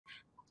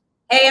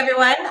Hey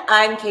everyone,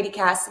 I'm Katie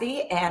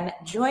Cassidy, and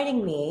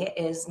joining me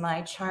is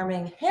my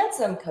charming,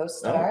 handsome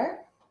co-star,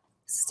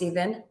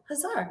 Stephen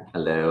Huszar.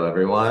 Hello,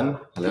 everyone.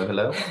 Hello,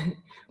 hello.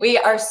 We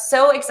are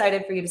so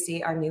excited for you to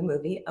see our new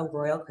movie, A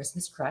Royal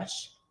Christmas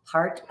Crush,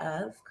 part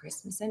of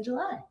Christmas in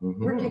July.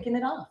 We're kicking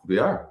it off. We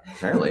are,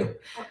 apparently.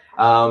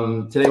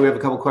 Today we have a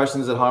couple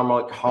questions that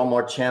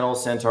Hallmark Channel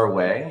sent our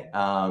way.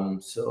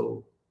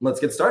 So let's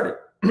get started.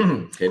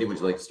 Katie, would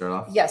you like to start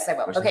off? Yes, I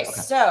will. Okay,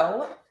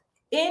 so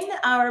in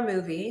our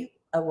movie,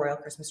 A Royal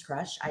Christmas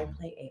Crush, I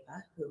play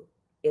Ava, who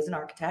is an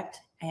architect,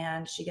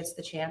 and she gets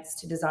the chance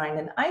to design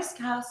an ice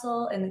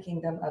castle in the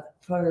kingdom of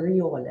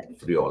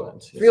Frioland.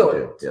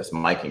 Frioland. Yes,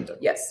 my kingdom.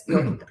 Yes.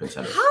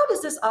 How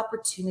does this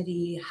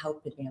opportunity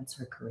help advance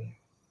her career?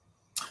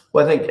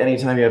 Well, I think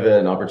anytime you have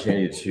an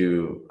opportunity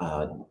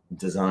to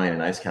design an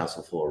ice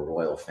castle for a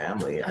royal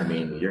family, I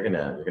mean, you're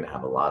gonna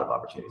have a lot of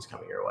opportunities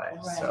coming your way.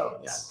 Right.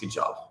 So yeah, good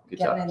job.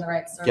 Getting in the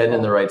right circle. Getting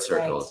in the right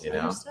circles, right. You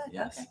know. Understood.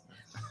 Yes. Okay.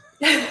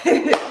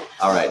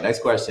 All right,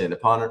 next question.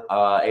 Upon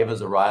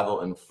Ava's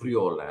arrival in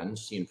Frioland,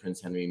 she and Prince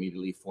Henry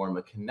immediately form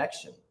a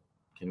connection.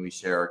 Can we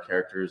share our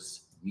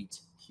characters' meet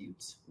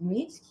cute?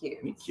 Meet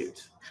cute. Meet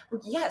cute.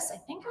 Yes, I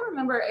think I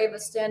remember Ava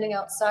standing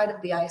outside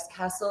of the ice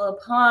castle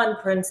upon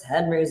Prince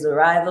Henry's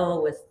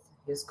arrival with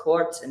his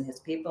court and his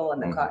people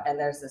and the car, and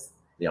there's this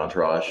the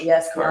entourage.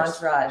 Yes, the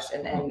entourage,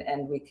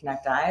 and we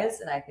connect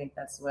eyes, and I think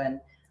that's when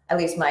at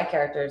least my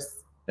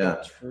character's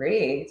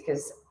intrigued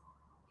because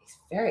he's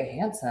very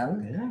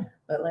handsome. Yeah.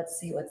 But let's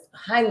see what's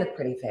behind the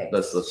pretty face.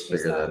 Let's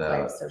figure that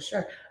out. So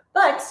sure,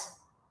 but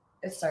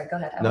sorry, go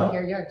ahead. I want to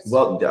hear yours.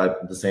 Well,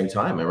 at the same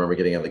time, I remember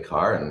getting out of the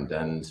car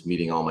and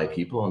meeting all my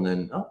people, and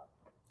then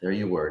there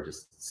you were,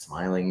 just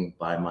smiling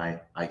by my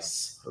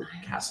ice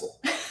castle.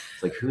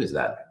 It's like, who is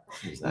that?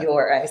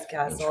 Your ice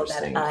castle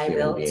that I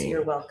built.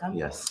 You're welcome.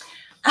 Yes.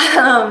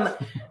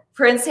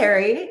 Prince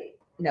Harry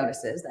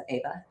notices that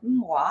Ava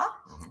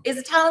is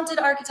a talented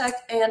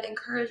architect and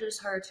encourages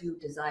her to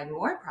design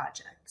more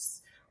projects.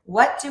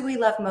 What do we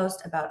love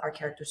most about our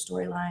character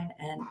storyline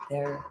and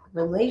their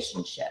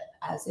relationship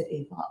as it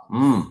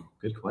evolves?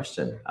 Good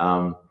question.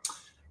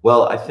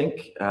 Well, I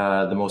think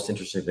the most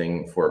interesting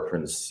thing for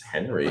Prince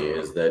Henry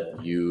is that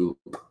you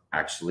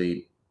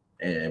actually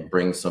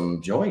bring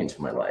some joy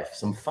into my life,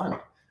 some fun.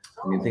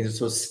 I mean, things are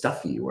so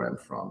stuffy where I'm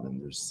from,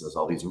 and there's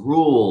all these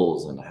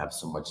rules, and I have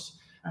so much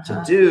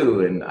to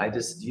do, and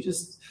you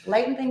just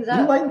lighten things up.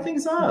 You lighten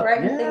things up.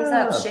 Brighten things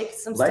up. Shake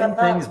some lighten stuff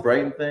things, up.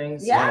 Brighten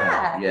things.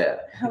 Yeah.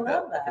 I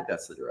love that. I think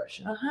that's the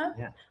direction.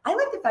 Yeah. I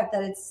like the fact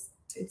that it's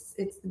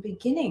the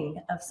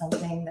beginning of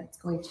something that's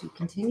going to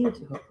continue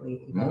to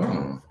hopefully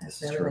evolve as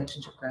their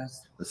relationship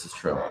grows. This is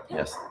true.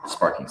 Yes,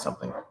 sparking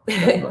something.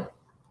 Okay.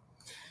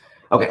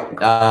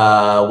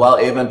 While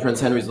Ava and Prince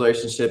Henry's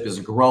relationship is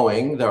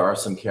growing, there are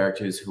some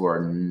characters who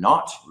are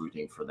not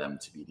rooting for them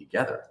to be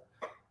together.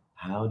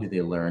 How do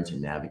they learn to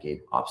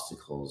navigate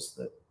obstacles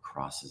that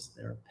crosses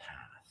their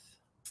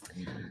path?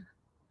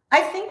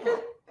 I think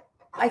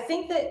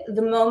that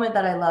the moment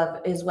that I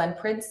love is when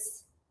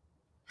Prince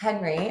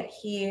Henry,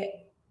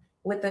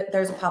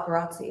 there's a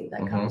paparazzi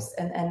that comes,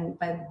 and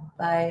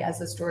by as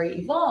the story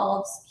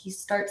evolves, he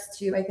starts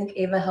to, I think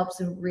Ava helps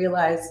him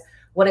realize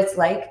what it's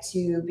like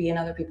to be in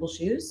other people's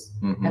shoes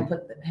and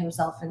put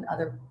himself in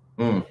other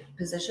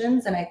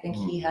positions. And I think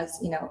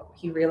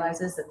he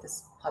realizes that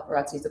this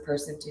paparazzi is a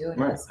person too,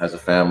 and has a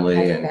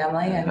family, and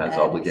has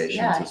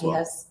obligations as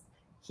well.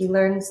 He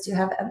learns to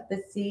have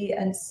empathy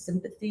and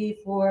sympathy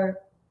for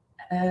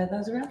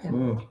those around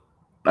him.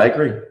 I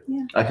agree.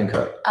 Yeah. I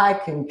concur.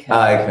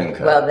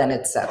 Well, then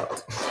it's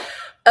settled.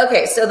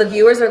 Okay, so the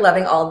viewers are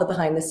loving all the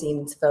behind the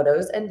scenes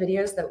photos and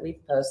videos that we've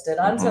posted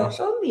on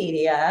social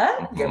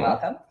media. You're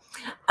welcome.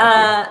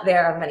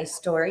 There are many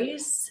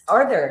stories.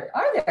 Are there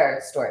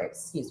stories?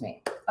 Excuse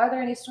me. Are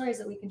there any stories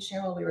that we can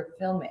share while we were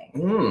filming?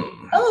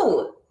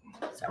 Oh,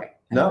 sorry.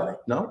 No,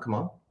 come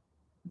on.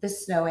 The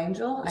snow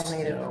angel. I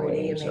made a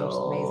pretty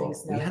amazing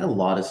snow. We had a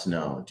lot of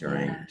snow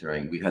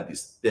during. We had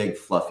these big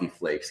fluffy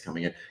flakes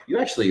coming in. You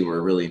actually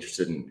were really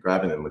interested in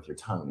grabbing them with your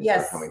tongue.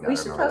 Yes, we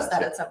should post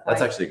that at some point.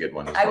 That's actually a good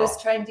one. I was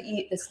trying to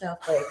eat the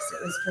snowflakes.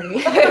 It was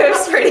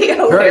pretty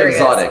hilarious. Very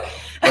exotic.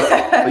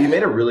 But you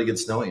made a really good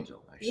snow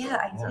angel. Actually.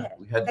 Yeah, I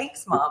did.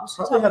 Thanks, Mom.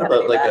 We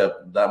probably had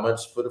about that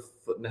much foot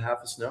and a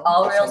half of snow.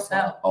 All real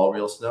snow. All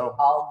real snow.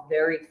 All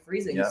very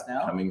freezing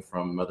snow. Coming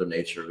from Mother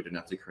Nature. We didn't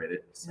have to create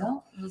it. So.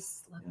 No, it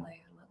was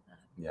lovely.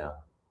 Yeah,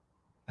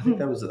 I think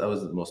that was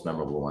the most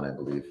memorable one, I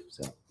believe.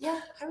 So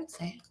yeah, I would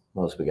say.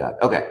 What else we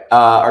got? Okay,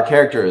 our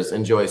characters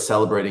enjoy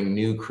celebrating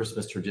new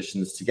Christmas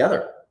traditions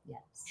together.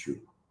 Yes,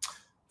 true.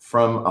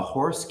 From a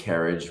horse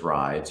carriage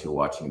ride to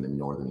watching the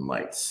Northern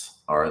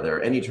Lights, are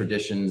there any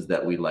traditions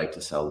that we like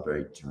to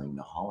celebrate during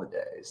the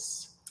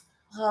holidays?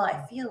 Well,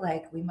 I feel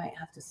like we might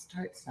have to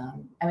start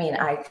some. I mean,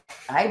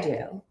 I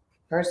do.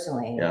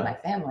 Personally, my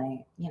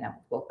family,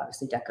 well,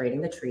 obviously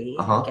decorating the tree,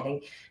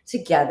 getting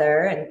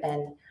together,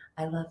 and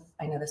I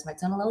know this might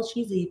sound a little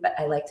cheesy, but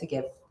I like to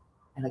give.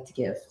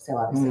 So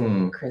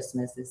obviously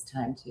Christmas is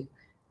time to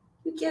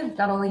give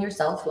not only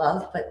yourself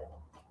love, but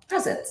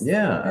presents.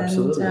 Yeah,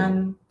 absolutely.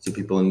 To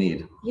people in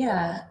need.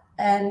 Yeah,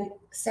 and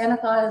Santa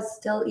Claus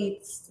still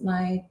eats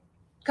my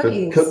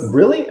cookies.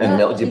 Really? And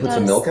milk? Do you put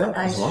some milk in it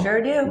I as well?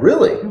 sure do.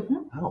 Really? Mm-hmm.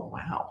 Oh,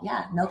 wow.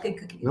 Yeah, milk and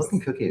cookies. Milk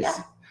and cookies.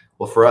 Yeah.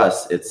 Well, for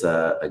us, it's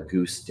a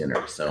goose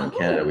dinner. So in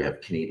Canada, we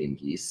have Canadian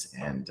geese,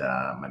 and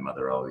my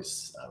mother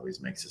always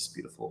makes this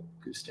beautiful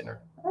goose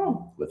dinner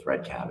with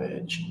red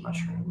cabbage and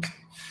mushrooms.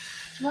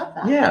 Love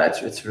that. Yeah,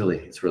 it's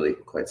really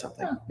quite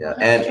something. Oh, yeah,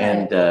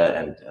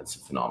 and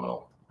some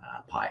phenomenal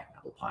pie,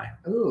 apple pie,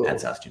 Ooh. and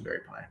Saskatoon berry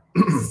pie.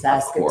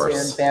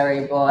 Saskatoon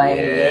berry boy.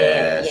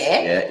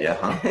 Yes. Yeah.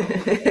 Huh?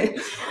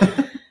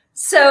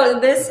 So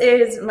this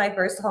is my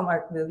first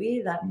Hallmark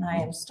movie that I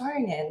am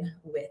starring in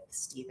with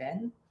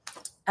Stephen.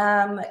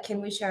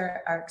 Can we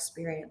share our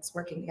experience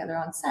working together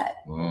on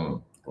set?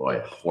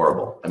 Boy,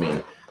 horrible. I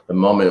mean, the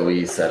moment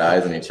we set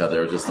eyes on each other,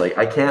 it was just like,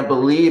 I can't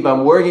believe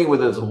I'm working with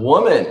this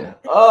woman.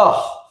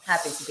 Oh.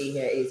 Happy to be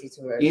here. Easy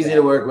to work Easy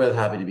to work with.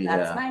 Happy to be here.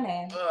 That's my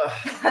name.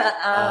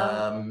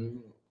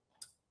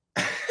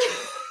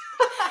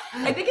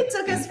 I think it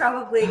took us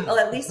probably, well,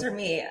 at least for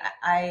me,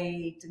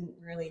 I didn't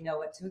really know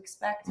what to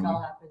expect. It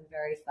all happened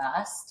very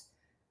fast.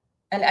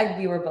 And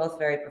we were both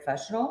very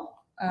professional.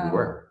 We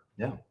were,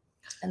 yeah.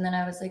 And then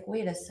I was like,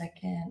 wait a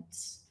second.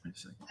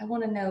 I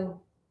want to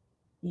know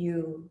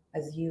you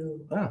as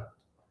you,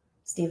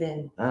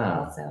 Stephen,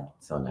 also.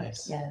 So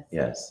nice. Yes.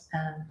 Yes.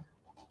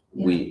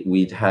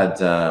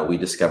 Yeah. We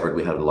discovered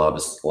we had a lot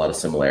of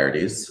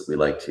similarities. We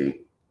like to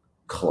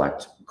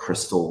collect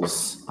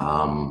crystals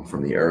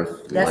from the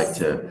earth.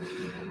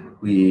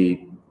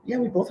 We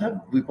both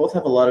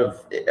have a lot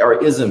of, our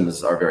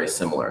isms are very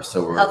similar.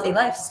 So we're healthy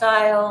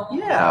lifestyle.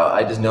 Yeah,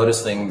 I just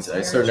noticed things.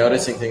 I started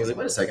noticing things like,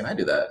 wait a second, I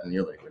do that, and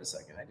you're like, wait a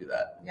second, I do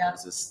that. Yeah, it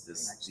was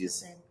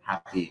these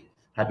happy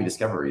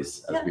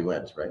discoveries as we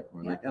went. Right,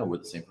 we're like, oh, we're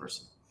the same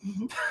person.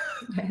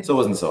 So it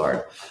wasn't so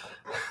hard.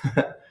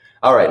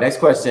 All right, next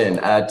question.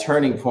 A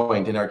turning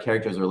point in our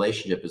character's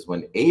relationship is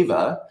when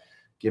Ava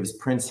gives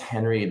Prince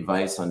Henry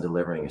advice on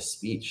delivering a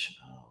speech.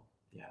 Oh,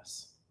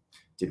 yes.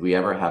 Did we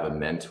ever have a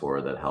mentor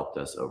that helped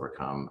us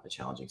overcome a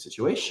challenging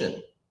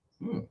situation?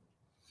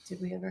 Did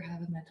we ever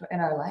have a mentor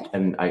in our life?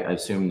 And I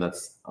assume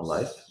that's a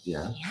life,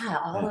 yeah. Yeah,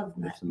 all of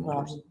my,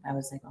 well, I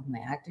was like, my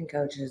acting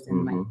coaches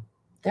and my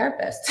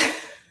therapist.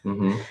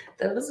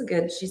 That was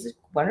she's a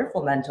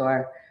wonderful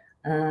mentor.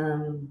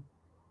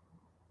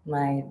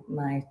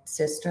 My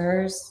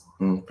sisters,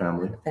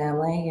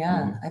 family,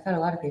 yeah. I've had a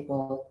lot of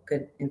people,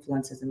 good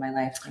influences in my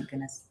life, thank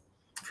goodness.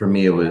 For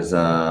me, it was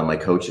my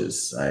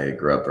coaches. I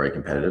grew up very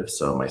competitive,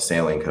 so my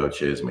sailing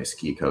coaches, my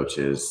ski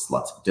coaches,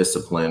 lots of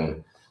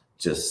discipline,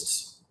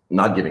 just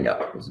not giving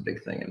up was a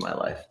big thing in my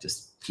life.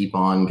 Just keep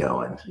on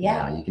going.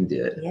 Yeah, you can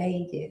do it. Yeah,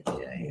 you do.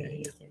 Yeah,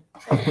 you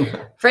do.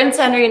 Prince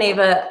Henry and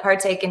Ava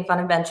partake in fun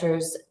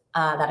adventures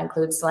that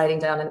include sliding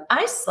down an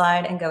ice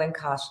slide and going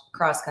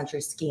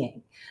cross-country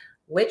skiing.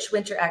 Which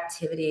winter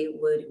activity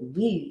would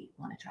we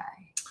want to try?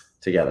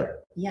 Together.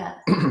 Yeah.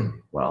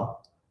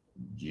 Well,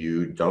 do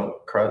you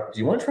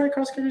want to try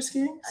cross-country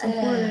skiing?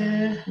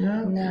 No.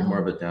 You're more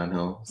of a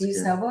downhill. Do you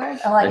snowboard?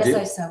 Oh, I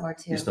guess I snowboard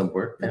too. You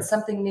snowboard? That's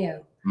something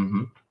new.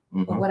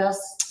 But what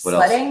else?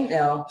 Sledding?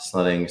 No.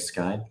 Sledding,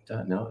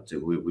 no. It's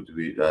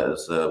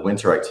a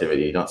winter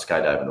activity. You don't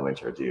skydive in the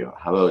winter, do you?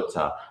 How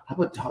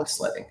about dog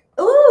sledding?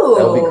 Ooh,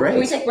 that would be great. Can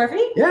we take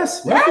Murphy?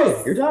 Yes,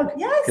 Murphy, your dog.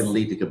 Yes.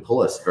 Could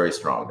pull us very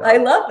strong. Dog. I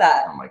love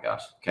that. Oh my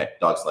gosh. Okay,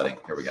 dog sledding.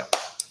 Here we go.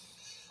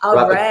 All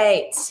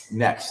right.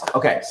 Next.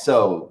 Okay,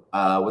 so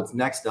what's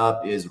next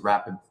up is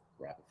rapid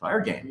fire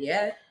game.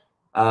 Yeah.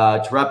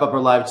 To wrap up our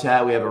live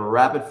chat, we have a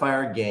rapid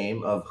fire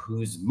game of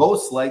who's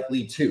most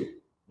likely to,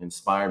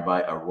 inspired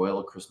by a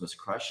royal Christmas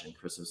crush and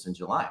Christmas in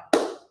July.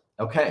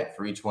 Okay,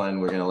 for each one,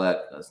 we're gonna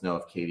let us know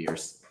if Katie or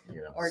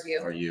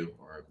you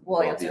or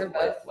we'll answer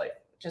both.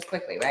 Just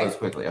quickly, right? Just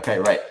quickly. Okay,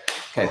 right.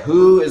 Okay,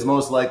 who is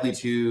most likely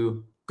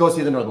to go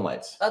see the Northern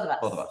Lights? Both of us.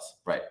 Both of us.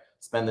 Right.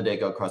 Spend the day,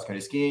 go cross country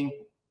skiing.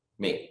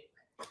 Me.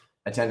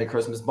 Attend a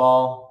Christmas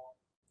ball.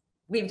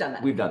 We've done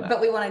that. We've done that.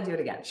 But we want to do it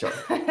again. Sure.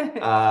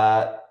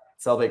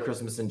 Celebrate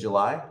Christmas in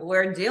July.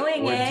 We're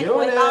doing it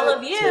with all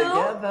of you.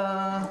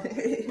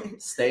 Together.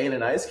 Stay in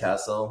an ice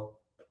castle.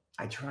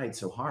 I tried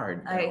so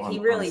hard. He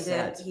really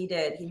did. He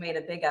did. He made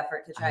a big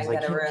effort to try and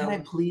get a room. Can I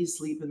please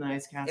sleep in the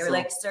ice castle? They were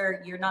like,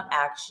 sir, you're not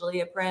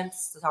actually a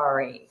prince.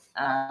 Sorry.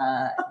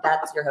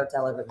 That's your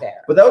hotel over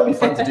there. But that would be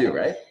fun to do,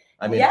 right?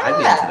 I mean, I'd be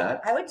into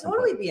that. I would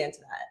totally be into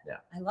that. Yeah.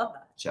 I love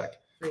that. Check.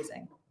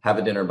 Freezing. Have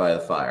a dinner by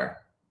the fire.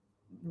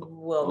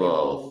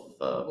 Well,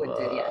 we would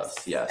do,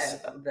 yes.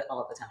 Yes. And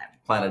all the time.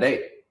 Plan a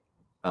date.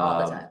 All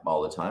the time.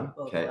 All the time.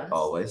 Both okay, of us.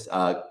 Always.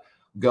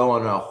 Go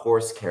on a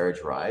horse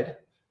carriage ride.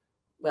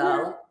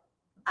 Well,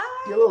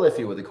 you're a little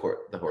iffy with the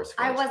horse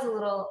carriage.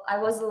 I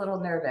was a little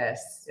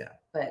nervous. Yeah.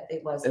 But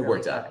it was. It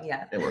worked out.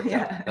 Yeah. It worked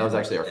out. That was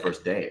actually our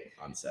first date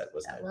on set,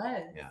 wasn't it? It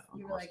was. Yeah.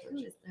 You were like,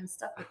 I'm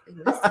stuck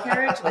in this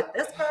carriage with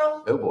this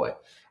girl. Oh boy.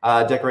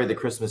 Decorate the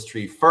Christmas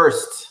tree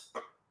first.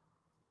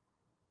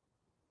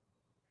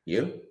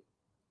 You?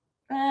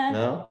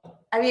 No.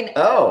 I mean.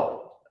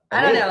 Oh.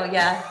 I don't know.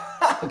 Yeah.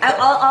 Okay.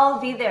 I'll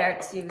be there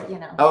to, you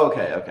know. Oh,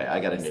 okay. Okay. I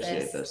got to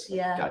initiate this.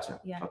 Yeah. Gotcha.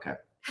 Yeah.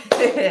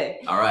 Okay.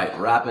 All right.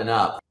 Wrapping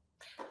up.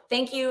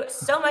 Thank you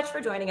so much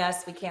for joining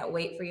us. We can't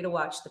wait for you to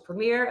watch the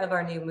premiere of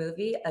our new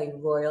movie, A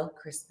Royal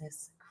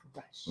Christmas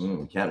Crush.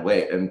 Can't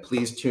wait. And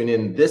please tune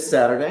in this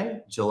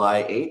Saturday,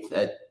 July 8th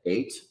at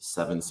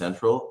 7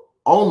 Central,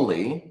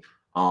 only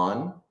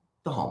on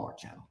the Hallmark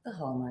Channel. The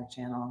Hallmark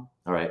Channel.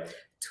 All right.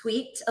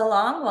 Tweet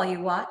along while you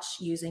watch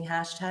using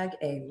hashtag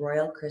A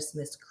Royal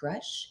Christmas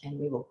Crush, and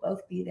we will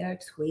both be there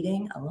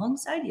tweeting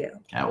alongside you.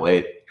 Can't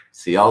wait.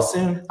 See y'all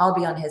soon. I'll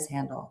be on his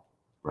handle.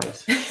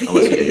 Right.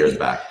 Unless you get yours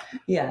back.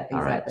 Yeah, exactly.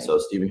 All right. So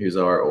Stephen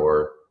Huszar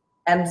or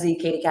MZ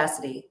Katie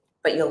Cassidy,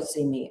 but you'll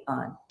see me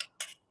on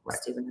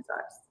Stephen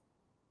Huszar's.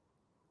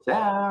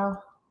 Ciao.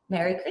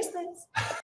 Merry Christmas.